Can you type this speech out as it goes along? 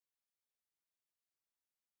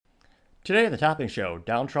Today on the Topping Show,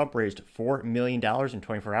 Donald Trump raised $4 million in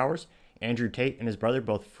 24 hours. Andrew Tate and his brother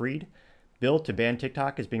both freed. Bill to ban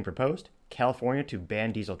TikTok is being proposed. California to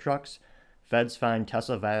ban diesel trucks. Feds find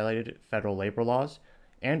Tesla violated federal labor laws.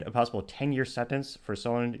 And a possible 10-year sentence for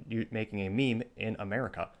someone making a meme in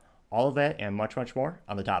America. All of that and much, much more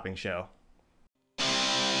on the Topping Show.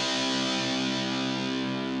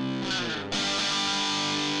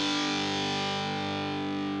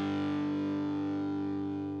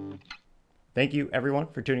 Thank you, everyone,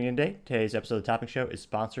 for tuning in today. Today's episode of the Topping Show is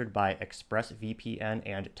sponsored by ExpressVPN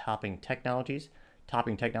and Topping Technologies.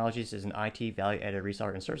 Topping Technologies is an IT value-added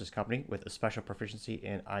reseller and services company with a special proficiency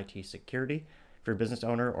in IT security. If you're a business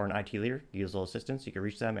owner or an IT leader, use a little assistance, you can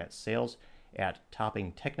reach them at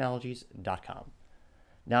sales@toppingtechnologies.com.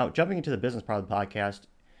 Now, jumping into the business part of the podcast,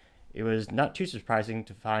 it was not too surprising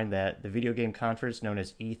to find that the video game conference known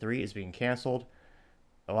as E3 is being canceled.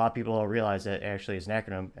 A lot of people don't realize that actually is an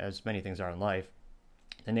acronym, as many things are in life.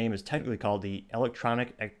 The name is technically called the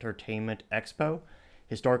Electronic Entertainment Expo.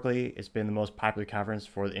 Historically, it's been the most popular conference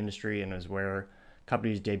for the industry and is where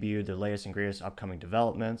companies debuted their latest and greatest upcoming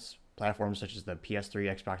developments. Platforms such as the PS3,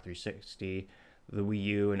 Xbox 360, the Wii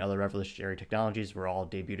U, and other revolutionary technologies were all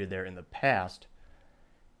debuted there in the past.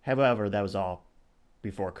 However, that was all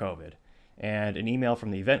before COVID. And an email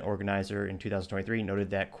from the event organizer in 2023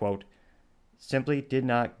 noted that, quote, simply did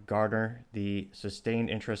not garner the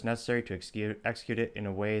sustained interest necessary to execute it in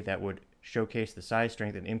a way that would showcase the size,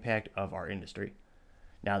 strength, and impact of our industry.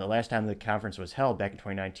 Now, the last time the conference was held back in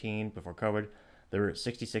 2019, before COVID, there were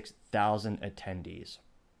 66,000 attendees.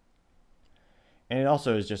 And it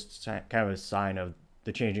also is just kind of a sign of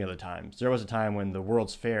the changing of the times. There was a time when the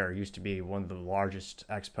World's Fair used to be one of the largest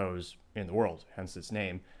expos in the world, hence its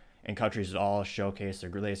name, and countries would all showcase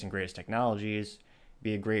their latest and greatest technologies,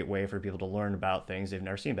 be a great way for people to learn about things they've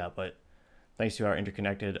never seen about. But thanks to how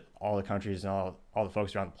interconnected all the countries and all the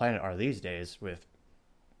folks around the planet are these days, with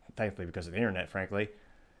thankfully because of the internet, frankly,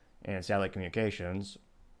 and satellite communications,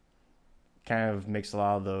 kind of makes a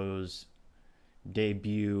lot of those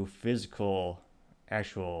debut physical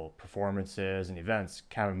actual performances and events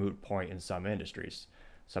kind of a moot point in some industries.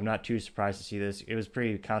 So I'm not too surprised to see this. It was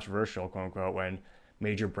pretty controversial, quote unquote, when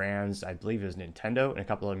major brands, I believe it was Nintendo, and a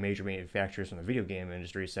couple of major manufacturers from the video game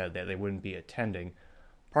industry said that they wouldn't be attending,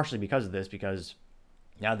 partially because of this, because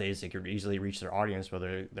nowadays they could easily reach their audience,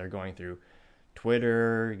 whether they're going through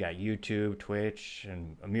Twitter, you got YouTube, Twitch,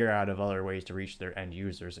 and a myriad of other ways to reach their end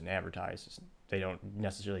users and advertise. They don't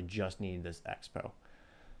necessarily just need this expo.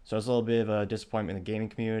 So it's a little bit of a disappointment in the gaming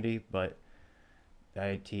community, but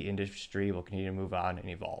the IT industry will continue to move on and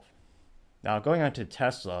evolve. Now, going on to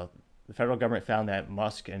Tesla, the federal government found that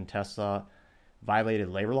Musk and Tesla violated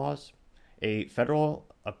labor laws. A federal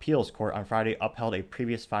appeals court on Friday upheld a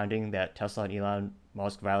previous finding that Tesla and Elon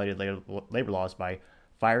Musk violated labor laws by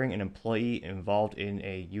firing an employee involved in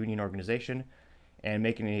a union organization and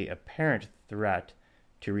making an apparent threat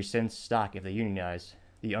to rescind stock if they unionize.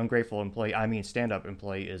 The ungrateful employee, stand-up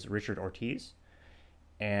employee, is Richard Ortiz.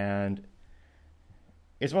 And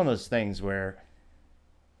it's one of those things where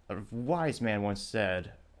a wise man once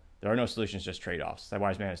said, there are no solutions, just trade-offs. That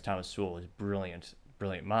wise man is Thomas Sowell, his brilliant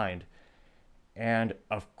mind. And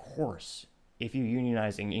of course, if you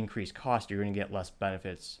unionize and increase cost, you're going to get less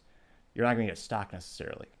benefits. You're not going to get stock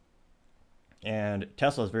necessarily. And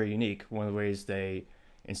Tesla is very unique. One of the ways they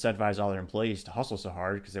incentivize all their employees to hustle so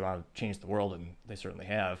hard, because they want to change the world, and they certainly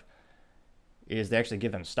have, is they actually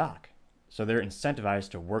give them stock. So they're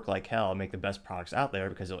incentivized to work like hell and make the best products out there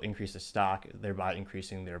because they'll increase the stock, thereby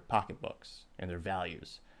increasing their pocketbooks and their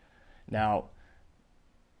values. Now,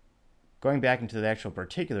 going back into the actual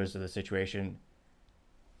particulars of the situation,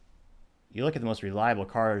 you look at the most reliable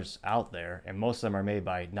cars out there, and most of them are made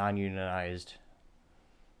by non-unionized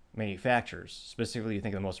manufacturers. Specifically, you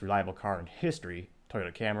think of the most reliable car in history,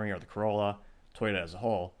 Toyota Camry or the Corolla, Toyota as a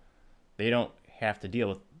whole. They don't have to deal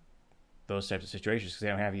with those types of situations because they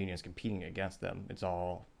don't have unions competing against them. It's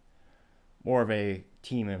all more of a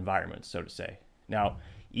team environment, so to say. Now,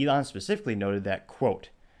 Elon specifically noted that, quote,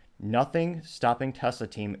 nothing stopping Tesla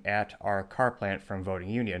team at our car plant from voting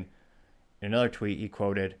union. In another tweet, he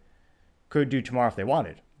quoted, could do tomorrow if they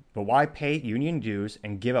wanted, but why pay union dues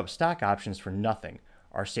and give up stock options for nothing?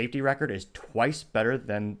 Our safety record is twice better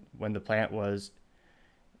than when the plant was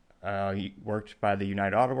worked by the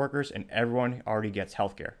United Auto Workers, and everyone already gets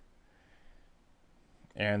health care.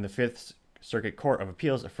 And the Fifth Circuit Court of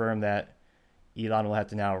Appeals affirmed that Elon will have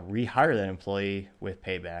to now rehire that employee with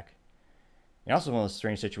payback. And also one of those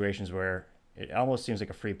strange situations where it almost seems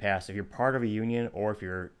like a free pass. If you're part of a union or if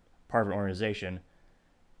you're part of an organization,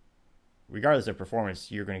 regardless of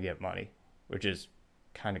performance, you're going to get money, which is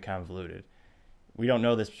kind of convoluted. We don't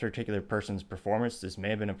know this particular person's performance. This may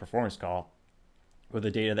have been a performance call. With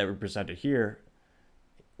the data that we presented here,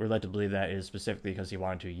 we're led to believe that is specifically because he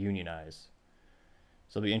wanted to unionize.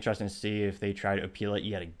 So it'll be interesting to see if they try to appeal it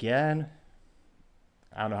yet again.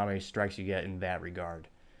 I don't know how many strikes you get in that regard.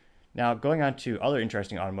 Now, going on to other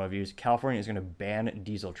interesting automotive news, California is going to ban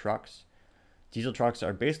diesel trucks. Diesel trucks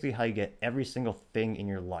are basically how you get every single thing in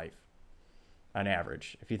your life, on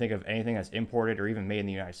average. If you think of anything that's imported or even made in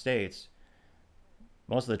the United States,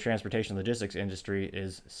 most of the transportation logistics industry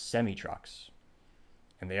is semi-trucks.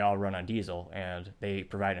 And they all run on diesel, and they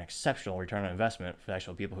provide an exceptional return on investment for the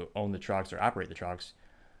actual people who own the trucks or operate the trucks.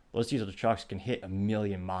 Those diesel trucks can hit 1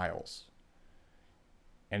 million miles.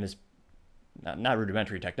 And it's not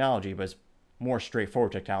rudimentary technology, but it's more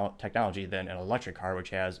straightforward technology than an electric car,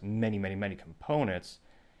 which has many, many, many components.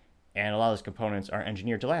 And a lot of those components are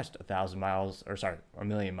engineered to last 1,000 miles, or sorry, 1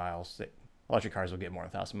 million miles. Electric cars will get more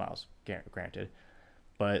than 1,000 miles, granted.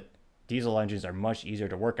 But diesel engines are much easier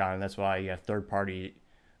to work on, and that's why you have third-party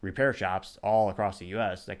repair shops all across the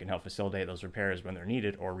U.S. that can help facilitate those repairs when they're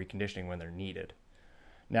needed or reconditioning when they're needed.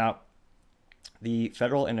 Now, the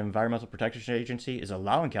Federal and Environmental Protection Agency is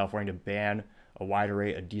allowing California to ban a wide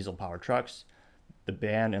array of diesel-powered trucks. The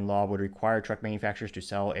ban and law would require truck manufacturers to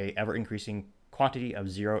sell a ever-increasing quantity of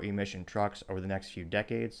zero-emission trucks over the next few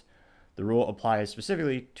decades. The rule applies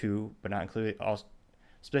specifically to, but not included,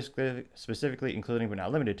 specifically including but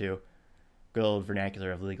not limited to, good old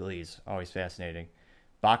vernacular of legalese, always fascinating,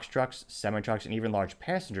 box trucks, semi-trucks, and even large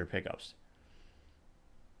passenger pickups.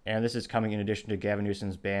 And this is coming in addition to Gavin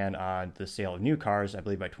Newsom's ban on the sale of new cars, I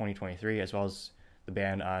believe by 2023, as well as the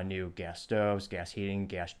ban on new gas stoves, gas heating,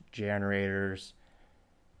 gas generators.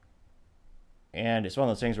 And it's one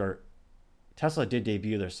of those things where Tesla did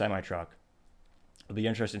debut their semi-truck. It'll be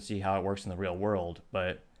interesting to see how it works in the real world,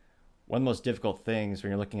 but one of the most difficult things when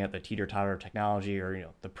you're looking at the teeter-totter technology or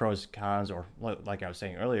the pros, cons, or like I was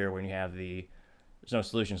saying earlier, when you have there's no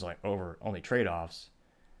solutions like only trade-offs.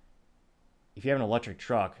 If you have an electric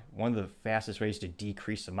truck, one of the fastest ways to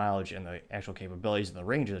decrease the mileage and the actual capabilities and the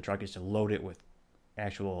range of the truck is to load it with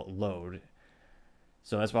actual load.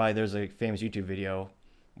 So that's why there's a famous YouTube video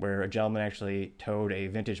where a gentleman actually towed a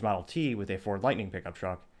vintage Model T with a Ford Lightning pickup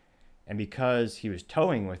truck. And because he was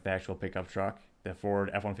towing with the actual pickup truck, the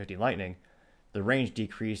Ford F-150 Lightning, the range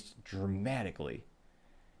decreased dramatically.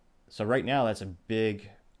 So right now, that's a big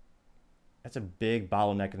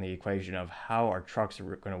bottleneck in the equation of how our trucks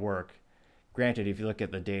are going to work. Granted, if you look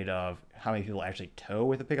at the data of how many people actually tow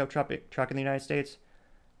with a pickup truck in the United States,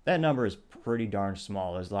 that number is pretty darn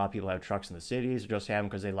small. There's a lot of people who have trucks in the cities or just have them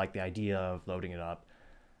because they like the idea of loading it up.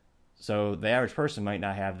 So the average person might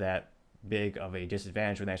not have that big of a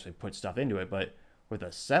disadvantage when they actually put stuff into it, but with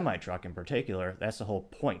a semi-truck in particular, that's the whole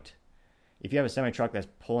point. If you have a semi-truck that's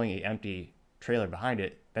pulling an empty trailer behind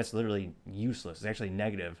it, that's literally useless. It's actually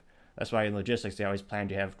negative. That's why in logistics, they always plan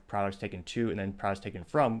to have products taken to and then products taken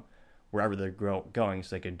from wherever they're going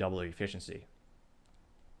so they can double their efficiency.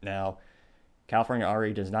 Now, California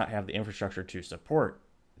already does not have the infrastructure to support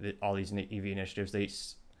all these EV initiatives.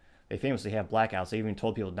 They famously have blackouts. They even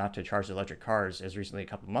told people not to charge electric cars as recently a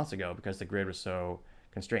couple of months ago because the grid was so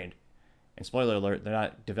constrained. And spoiler alert, they're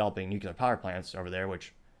not developing nuclear power plants over there,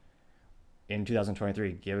 which in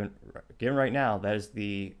 2023, given right now, that is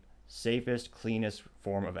the safest, cleanest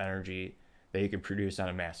form of energy that you can produce on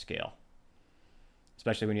a mass scale.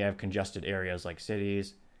 Especially when you have congested areas like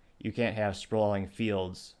cities. You can't have sprawling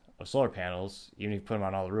fields of solar panels, even if you put them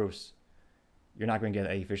on all the roofs. You're not going to get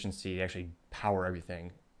the efficiency to actually power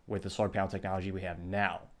everything with the solar panel technology we have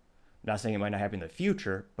now. I'm not saying it might not happen in the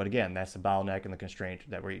future, but again, that's the bottleneck and the constraint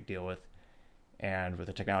that we deal with. And with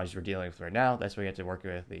the technologies we're dealing with right now, that's what we have to work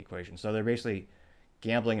with the equation. So they're basically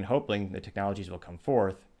gambling and hoping the technologies will come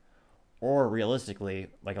forth, or realistically,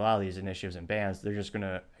 like a lot of these initiatives and bans, they're just going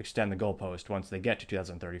to extend the goalpost once they get to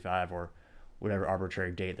 2035 or whatever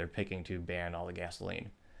arbitrary date they're picking to ban all the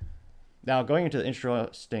gasoline. Now, going into the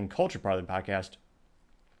interesting culture part of the podcast,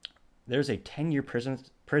 there's a 10-year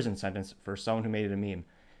prison sentence for someone who made it a meme,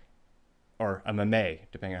 or a meme,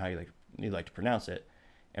 depending on how you like to pronounce it.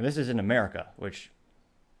 And this is in America, which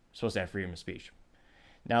is supposed to have freedom of speech.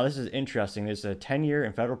 Now, this is interesting. There's a 10-year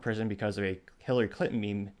in federal prison because of a Hillary Clinton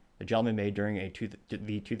meme the gentleman made during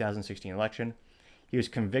the 2016 election. He was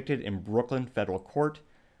convicted in Brooklyn federal court,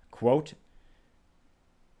 quote,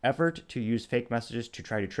 effort to use fake messages to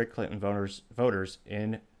try to trick Clinton voters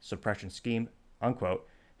in suppression scheme, unquote.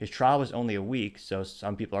 His trial was only a week, so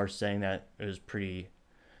some people are saying that it was pretty,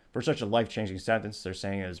 for such a life-changing sentence, they're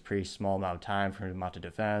saying it was a pretty small amount of time for him to mount a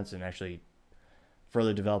defense and actually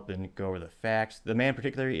further develop and go over the facts. The man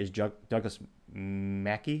particularly is Douglas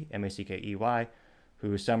Mackey, Mackey,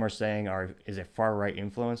 who some are saying is a far-right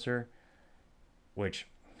influencer, which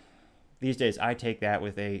these days I take that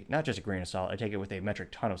with not just a grain of salt, I take it with a metric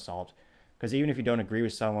ton of salt. Because even if you don't agree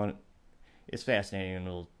with someone, it's fascinating and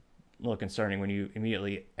a little concerning when you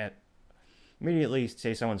immediately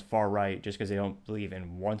say someone's far right just because they don't believe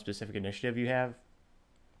in one specific initiative you have,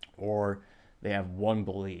 or they have one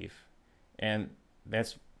belief. And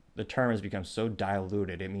the term has become so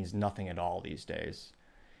diluted, it means nothing at all these days.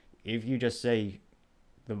 If you just say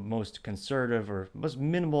the most conservative or most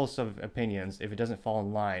minimalist of opinions, if it doesn't fall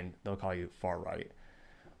in line, they'll call you far right,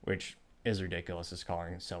 which is ridiculous. It's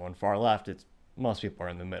calling someone far left. Most people are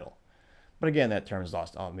in the middle. But again, that term has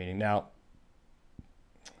lost all meaning. Now,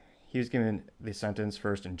 he was given the sentence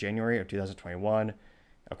first in January of 2021.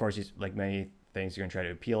 Of course, he's like many things, going to try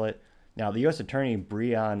to appeal it. Now, the U.S. Attorney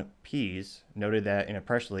Breon Pease noted that in a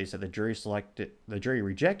press release that the jury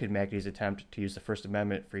rejected Mackey's attempt to use the First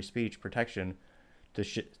Amendment free speech protection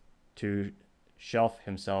to shelf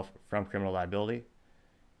himself from criminal liability.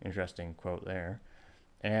 Interesting quote there.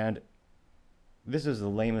 And this is the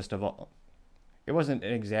lamest of all. It wasn't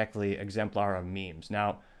exactly exemplar of memes.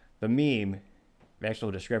 Now, the meme, the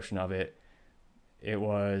actual description of it, it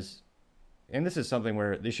was, and this is something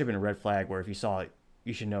where there should have been a red flag where if you saw it,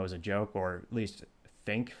 you should know it was a joke, or at least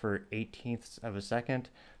think for 18ths of a second.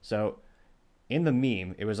 So in the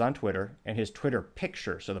meme, it was on Twitter, and his Twitter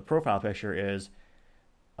picture, so the profile picture is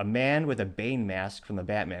a man with a Bane mask from the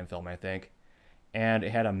Batman film, I think, and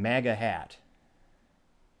it had a MAGA hat.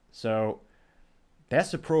 So that's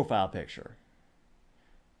the profile picture.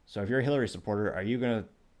 So if you're a Hillary supporter,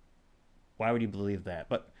 why would you believe that?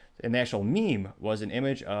 But an actual meme was an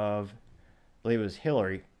image of, I believe it was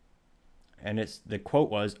Hillary, and the quote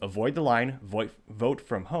was, "Avoid the line, vote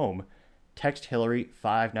from home, text Hillary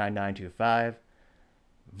 59925,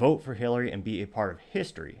 vote for Hillary and be a part of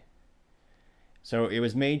history." So it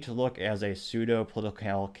was made to look as a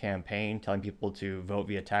pseudo-political campaign telling people to vote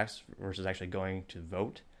via text versus actually going to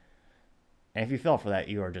vote. And if you fell for that,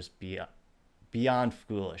 you are just beyond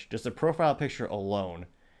foolish. Just the profile picture alone.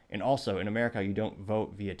 And also, in America, you don't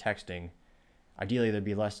vote via texting. Ideally, there'd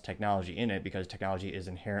be less technology in it because technology is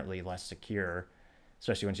inherently less secure,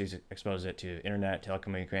 especially once you expose it to internet,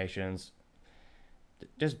 telecommunications.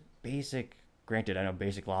 Just granted, I know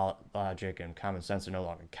basic logic and common sense are no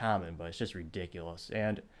longer common, but it's just ridiculous.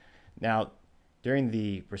 And now, during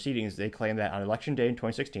the proceedings, they claim that on Election Day in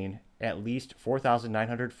 2016, at least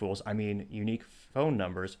 4,900 fools, unique phone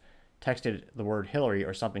numbers, texted the word Hillary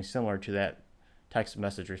or something similar to that text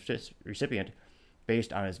message recipient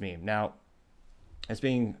based on his meme. Now,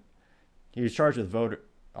 he was charged with voter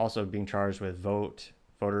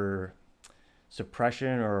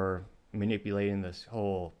suppression or manipulating this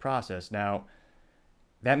whole process. Now,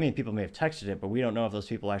 that many people may have texted it, but we don't know if those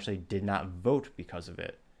people actually did not vote because of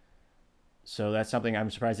it. So that's something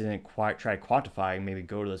I'm surprised they didn't quite try to quantify. Maybe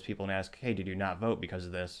go to those people and ask, hey, did you not vote because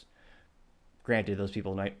of this? Granted, those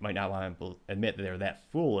people might not want to admit that they're that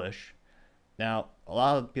foolish. Now, a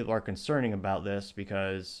lot of people are concerning about this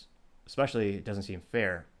because, especially, it doesn't seem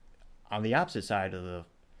fair. On the opposite side of the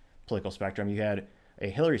political spectrum, you had a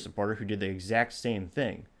Hillary supporter who did the exact same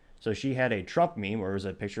thing. So she had a Trump meme where it was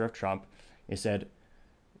a picture of Trump. It said,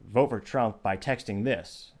 vote for Trump by texting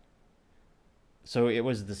this. So it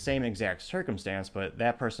was the same exact circumstance, but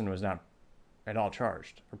that person was not at all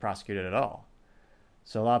charged or prosecuted at all.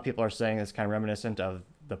 So a lot of people are saying it's kind of reminiscent of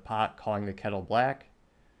the pot calling the kettle black.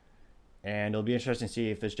 And it'll be interesting to see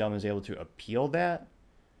if this gentleman is able to appeal that.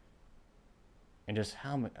 And just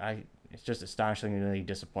it's just astonishingly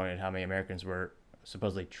disappointed how many Americans were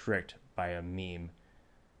supposedly tricked by a meme.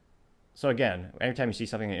 So again, every time you see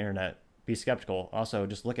something on the internet, be skeptical. Also,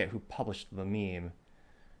 just look at who published the meme.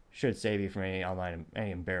 Should save you from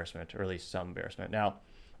any embarrassment, or at least some embarrassment. Now,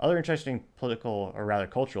 other interesting political, or rather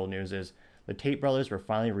cultural news is the Tate brothers were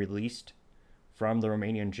finally released from the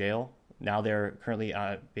Romanian jail. Now they're currently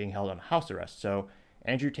being held on house arrest. So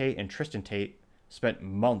Andrew Tate and Tristan Tate spent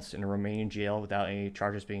months in a Romanian jail without any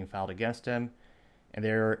charges being filed against them. And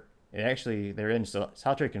they're in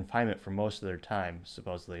solitary confinement for most of their time,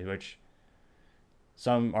 supposedly, which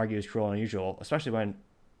some argue is cruel and unusual, especially when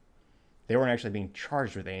they weren't actually being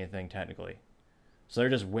charged with anything technically. So they're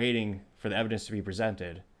just waiting for the evidence to be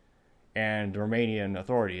presented. And the Romanian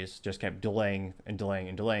authorities just kept delaying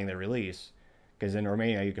their release. Because in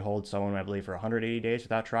Romania, you could hold someone, I believe, for 180 days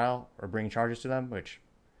without trial or bring charges to them, which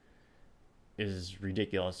is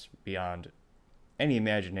ridiculous beyond any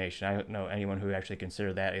imagination. I don't know anyone who actually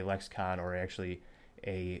considered that a lexicon or actually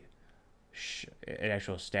an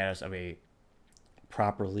actual status of a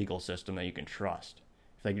proper legal system that you can trust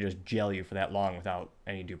if they could just jail you for that long without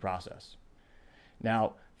any due process.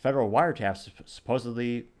 Now, federal wiretaps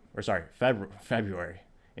supposedly, or sorry, February.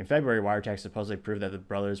 In February, wiretaps supposedly proved that the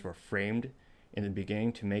brothers were framed in the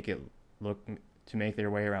beginning to make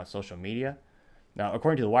their way around social media. Now,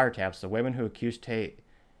 according to the wiretaps, the women who accused Tate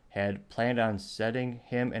had planned on setting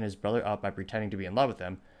him and his brother up by pretending to be in love with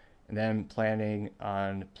them, and then planning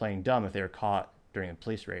on playing dumb if they were caught during a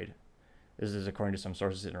police raid. This is according to some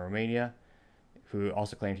sources in Romania, who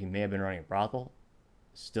also claimed he may have been running a brothel.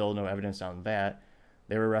 Still no evidence on that.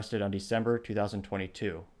 They were arrested on December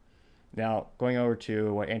 2022. Now, going over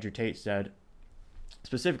to what Andrew Tate said,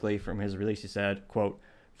 specifically from his release, he said, quote,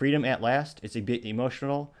 "Freedom at last. It's a bit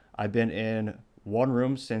emotional. I've been in one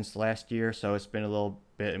room since last year, so it's been a little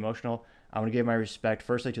bit emotional. I want to give my respect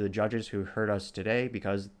firstly to the judges who heard us today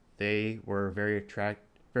because they were very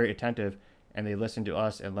attentive and they listened to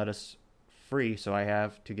us and let us free, so I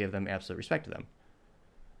have to give them absolute respect to them.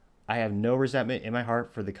 I have no resentment in my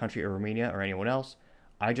heart for the country of Romania or anyone else.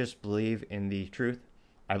 I just believe in the truth.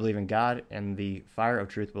 I believe in God, and the fire of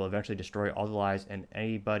truth will eventually destroy all the lies, and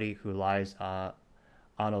anybody who lies on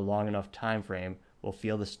a long enough time frame will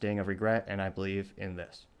feel the sting of regret, and I believe in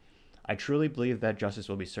this. I truly believe that justice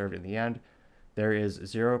will be served in the end. There is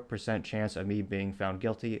 0% chance of me being found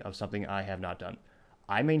guilty of something I have not done.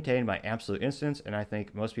 I maintain my absolute innocence, and I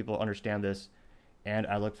think most people understand this, and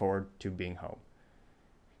I look forward to being home."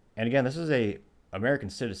 And again, this is a American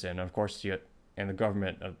citizen, of course, and the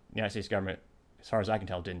government, the United States government, as far as I can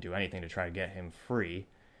tell, didn't do anything to try to get him free.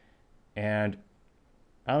 And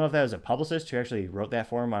I don't know if that was a publicist who actually wrote that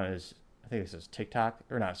for him on his, I think this is TikTok,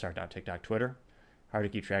 or not TikTok, Twitter. Hard to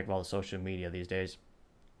keep track of all the social media these days.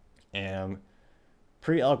 And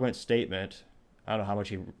pretty eloquent statement. I don't know how much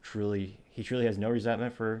he truly has no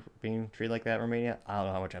resentment for being treated like that in Romania. I don't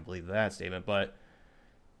know how much I believe that statement, but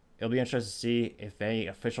it'll be interesting to see if any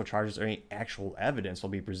official charges or any actual evidence will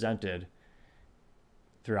be presented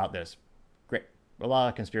throughout this. Great. A lot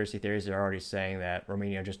of conspiracy theories are already saying that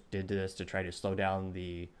Romania just did this to try to slow down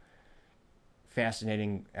the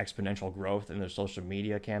fascinating exponential growth in their social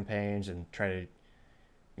media campaigns and try to,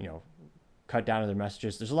 cut down on their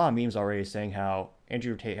messages. There's a lot of memes already saying how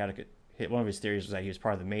Andrew Tate had one of his theories was that he was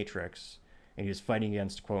part of the Matrix and he was fighting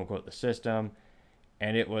against, quote unquote, the system.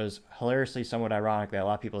 And it was hilariously somewhat ironic that a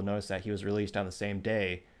lot of people noticed that he was released on the same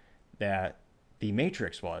day that the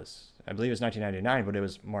Matrix was. I believe it was 1999, but it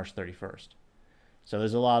was March 31st. So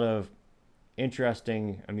there's a lot of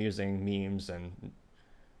interesting, amusing memes and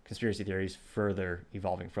conspiracy theories further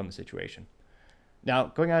evolving from the situation. Now,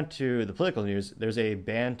 going on to the political news, there's a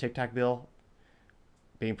ban TikTok bill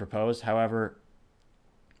being proposed. However,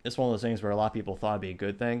 it's one of those things where a lot of people thought it'd be a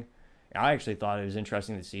good thing. I actually thought it was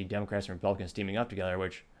interesting to see Democrats and Republicans teaming up together,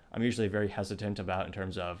 which I'm usually very hesitant about in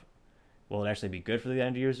terms of, will it actually be good for the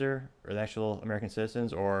end user or the actual American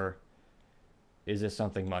citizens, or is this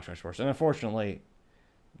something much, much worse? And unfortunately,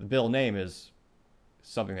 the bill name is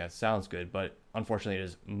something that sounds good, but unfortunately it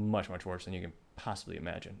is much, much worse than you can possibly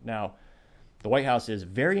imagine. Now, the White House is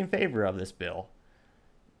very in favor of this bill,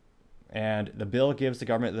 and the bill gives the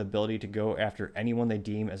government the ability to go after anyone they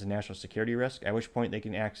deem as a national security risk, at which point they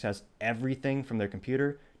can access everything from their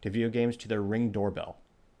computer to video games to their Ring doorbell.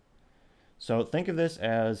 So think of this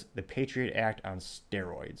as the Patriot Act on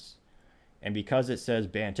steroids. And because it says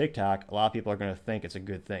ban TikTok, a lot of people are going to think it's a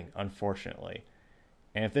good thing, unfortunately.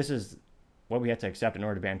 And if this is what we have to accept in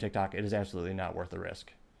order to ban TikTok, it is absolutely not worth the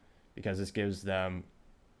risk. Because it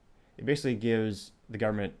basically gives the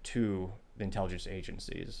government to the intelligence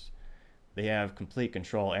agencies. They have complete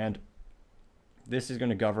control, and this is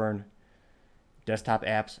going to govern desktop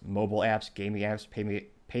apps, mobile apps, gaming apps,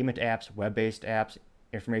 payment apps, web-based apps,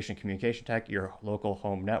 information communication tech, your local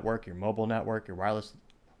home network, your mobile network, your wireless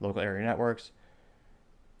local area networks.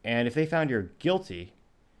 And if they found you're guilty,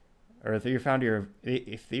 or if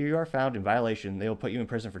you are found in violation, they will put you in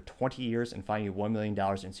prison for 20 years and fine you $1 million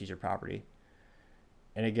and seize your property.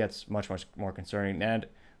 And it gets much, much more concerning. And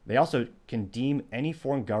they also can deem any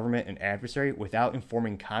foreign government an adversary without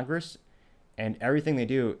informing Congress, and everything they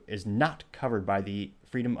do is not covered by the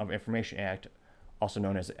Freedom of Information Act, also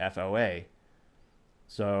known as the FOA.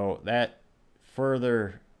 So that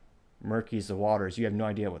further murkies the waters. You have no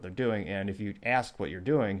idea what they're doing, and if you ask what you're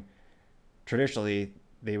doing, traditionally,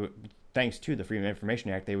 they would, thanks to the Freedom of Information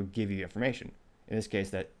Act, they would give you information. In this case,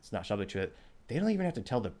 that's not subject to it. They don't even have to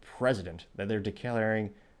tell the president that they're declaring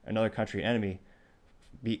another country an enemy,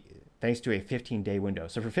 thanks to a 15-day window.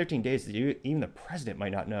 So for 15 days, even the president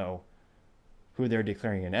might not know who they're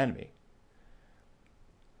declaring an enemy.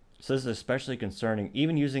 So this is especially concerning.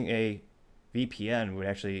 Even using a VPN would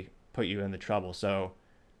actually put you in the trouble. So,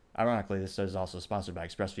 ironically, this is also sponsored by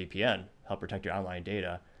ExpressVPN, help protect your online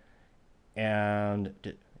data, and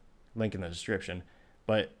link in the description.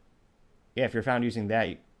 But yeah, if you're found using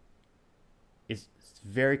that, it's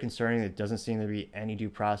very concerning. It doesn't seem to be any due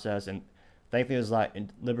process, and thankfully there's a lot of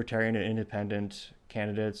libertarian and independent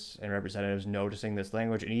candidates and representatives noticing this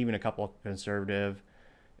language, and even a couple of conservative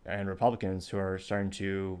and Republicans who are starting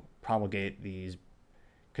to promulgate these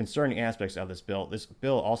concerning aspects of this bill. This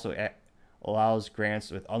bill also allows grants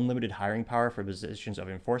with unlimited hiring power for positions of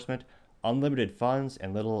enforcement, unlimited funds,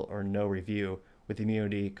 and little or no review, with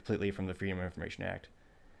immunity completely from the Freedom of Information Act.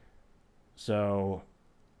 So,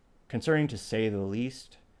 concerning to say the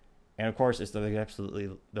least. And of course, it's absolutely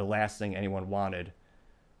the last thing anyone wanted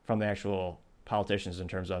from the actual politicians in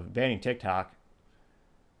terms of banning TikTok.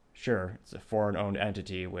 Sure, it's a foreign-owned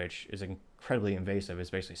entity, which is incredibly invasive. It's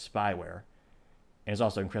basically spyware. And it's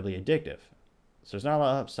also incredibly addictive. So there's not a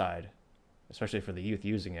lot of upside, especially for the youth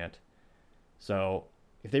using it. So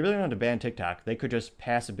if they really wanted to ban TikTok, they could just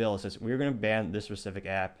pass a bill that says, we're going to ban this specific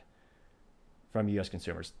app from U.S.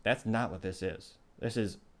 consumers. That's not what this is. This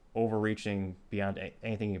is overreaching beyond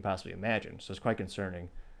anything you can possibly imagine. So it's quite concerning.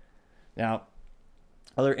 Now,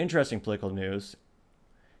 other interesting political news,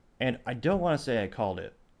 and I don't want to say I called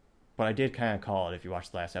it, but I did kind of call it if you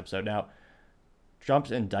watched the last episode. Now,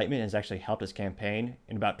 Trump's indictment has actually helped his campaign.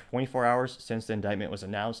 In about 24 hours since the indictment was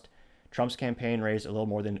announced, Trump's campaign raised a little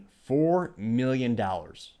more than $4 million.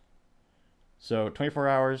 So 24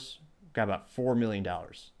 hours, got about $4 million.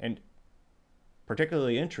 And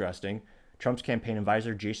particularly interesting, Trump's campaign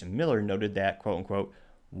advisor, Jason Miller, noted that, quote unquote,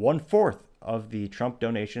 1/4 of the Trump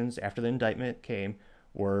donations after the indictment came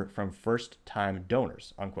were from first-time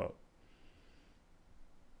donors, unquote.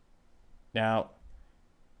 Now,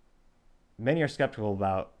 many are skeptical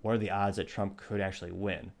about what are the odds that Trump could actually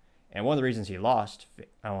win. And one of the reasons he lost,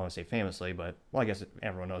 I don't want to say famously, but, well, I guess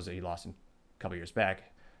everyone knows that he lost a couple years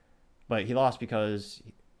back. But he lost because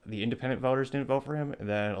the independent voters didn't vote for him, and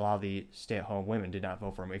then a lot of the stay-at-home women did not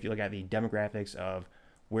vote for him. If you look at the demographics of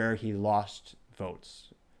where he lost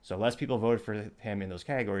votes, so less people voted for him in those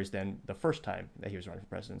categories than the first time that he was running for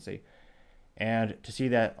presidency. And to see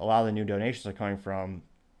that a lot of the new donations are coming from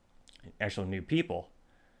actual new people,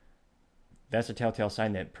 that's a telltale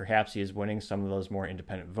sign that perhaps he is winning some of those more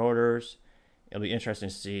independent voters. It'll be interesting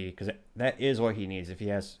to see, because that is what he needs. If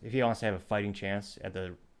he wants to have a fighting chance at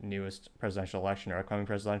the newest presidential election or upcoming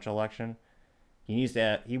presidential election, he needs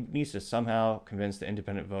to somehow convince the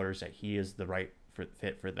independent voters that he is the right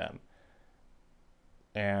fit for them.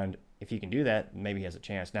 And if he can do that, maybe he has a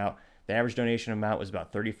chance. Now, the average donation amount was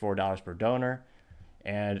about $34 per donor,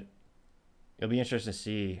 and it'll be interesting to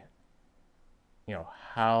see,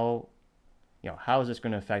 how is this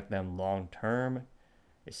going to affect them long term?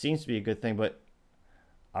 It seems to be a good thing, but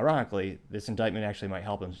ironically, this indictment actually might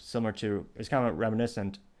help them. It's kind of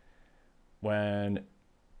reminiscent when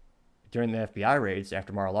during the FBI raids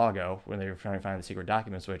after Mar-a-Lago, when they were trying to find the secret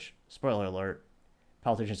documents, which, spoiler alert,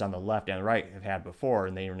 politicians on the left and the right have had before,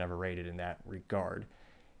 and they were never raided in that regard.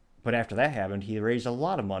 But after that happened, he raised a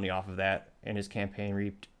lot of money off of that, and his campaign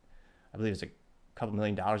reaped, I believe it was a couple $1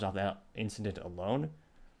 million off that incident alone,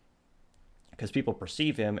 because people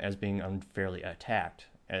perceive him as being unfairly attacked.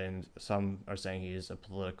 And some are saying he's a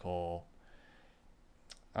political,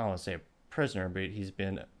 I don't want to say a prisoner, but he's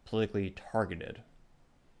been politically targeted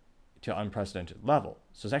to an unprecedented level.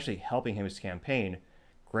 So it's actually helping him his campaign.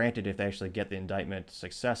 Granted, if they actually get the indictment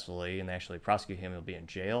successfully and they actually prosecute him, he'll be in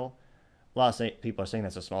jail. A lot of people are saying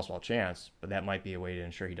that's a small chance, but that might be a way to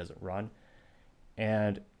ensure he doesn't run.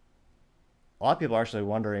 And a lot of people are actually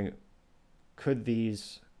wondering, could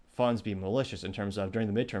these funds be malicious in terms of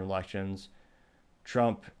during the midterm elections,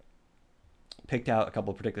 Trump picked out a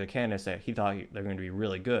couple of particular candidates that he thought they're going to be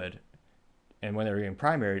really good. And when they were being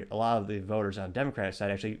primaried, a lot of the voters on the Democratic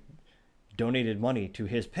side actually donated money to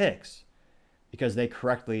his picks because they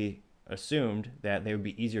correctly assumed that they would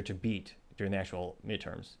be easier to beat during the actual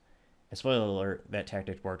midterms. And spoiler alert, that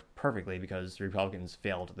tactic worked perfectly because the Republicans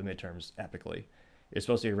failed the midterms epically. It was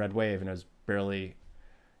supposed to be a red wave, and it was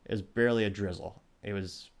barely a drizzle. It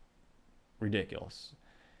was ridiculous.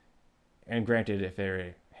 And granted, if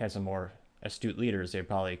they had some more astute leaders, they'd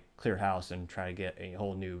probably clear house and try to get a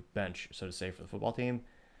whole new bench, so to say, for the football team.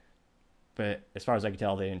 But as far as I can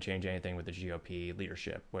tell, they didn't change anything with the GOP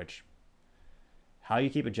leadership, which, how you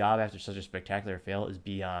keep a job after such a spectacular fail is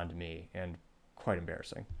beyond me and quite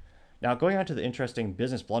embarrassing. Now, going on to the interesting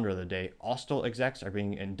business blunder of the day, Austal execs are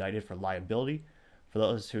being indicted for liability. For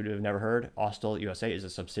those who have never heard, Austal USA is a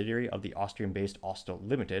subsidiary of the Austrian-based Austal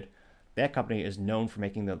Limited. That company is known for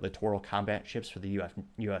making the littoral combat ships for the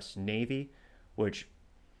U.S. Navy, which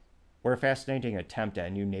were a fascinating attempt at a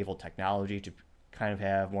new naval technology to kind of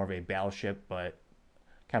have more of a battleship, but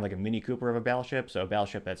kind of like a Mini Cooper of a battleship. So a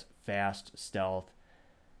battleship that's fast, stealth,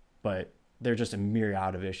 but there's just a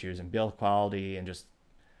myriad of issues and build quality, and just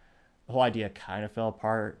the whole idea kind of fell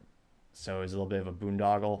apart. So it was a little bit of a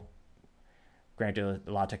boondoggle. Granted,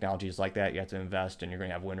 a lot of technologies like that, you have to invest, and you're going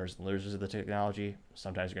to have winners and losers of the technology.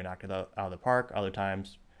 Sometimes you're going to knock it out of the park. Other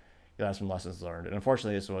times, you'll have some lessons learned. And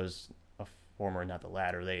unfortunately, this was a former, not the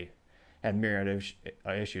latter. They had myriad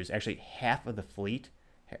of issues. Actually, half of the fleet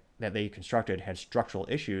that they constructed had structural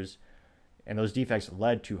issues, and those defects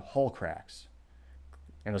led to hull cracks.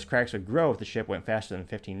 And those cracks would grow if the ship went faster than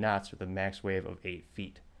 15 knots with a max wave of 8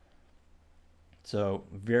 feet. So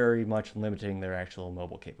very much limiting their actual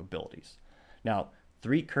mobile capabilities. Now,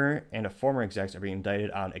 3 current and a former execs are being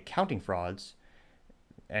indicted on accounting frauds,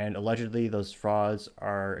 and allegedly those frauds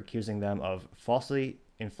are accusing them of falsely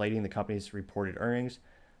inflating the company's reported earnings,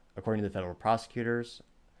 according to the federal prosecutors.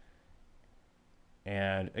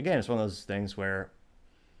 And again, it's one of those things where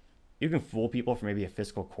you can fool people for maybe a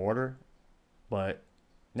fiscal quarter, but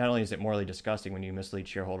not only is it morally disgusting when you mislead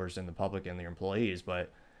shareholders and the public and their employees,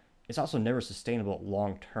 but it's also never sustainable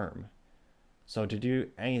long term. So to do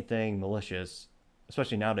anything malicious,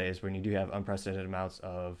 especially nowadays when you do have unprecedented amounts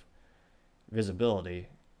of visibility,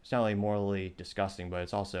 it's not only morally disgusting, but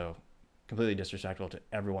it's also completely disrespectful to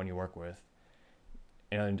everyone you work with.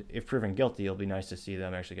 And if proven guilty, it'll be nice to see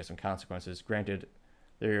them actually get some consequences. Granted,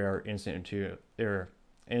 they're innocent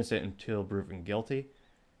until proven guilty.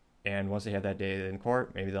 And once they have that day in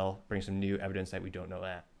court, maybe they'll bring some new evidence that we don't know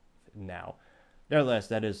that now. Nevertheless,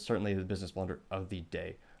 that is certainly the business blunder of the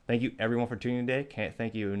day. Thank you everyone for tuning in today. Can't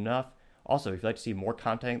thank you enough. Also, if you'd like to see more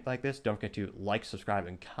content like this, don't forget to like, subscribe,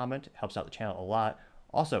 and comment. It helps out the channel a lot.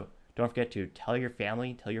 Also, don't forget to tell your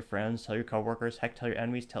family, tell your friends, tell your coworkers, heck, tell your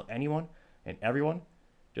enemies, tell anyone and everyone.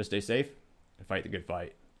 Just stay safe and fight the good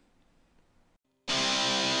fight.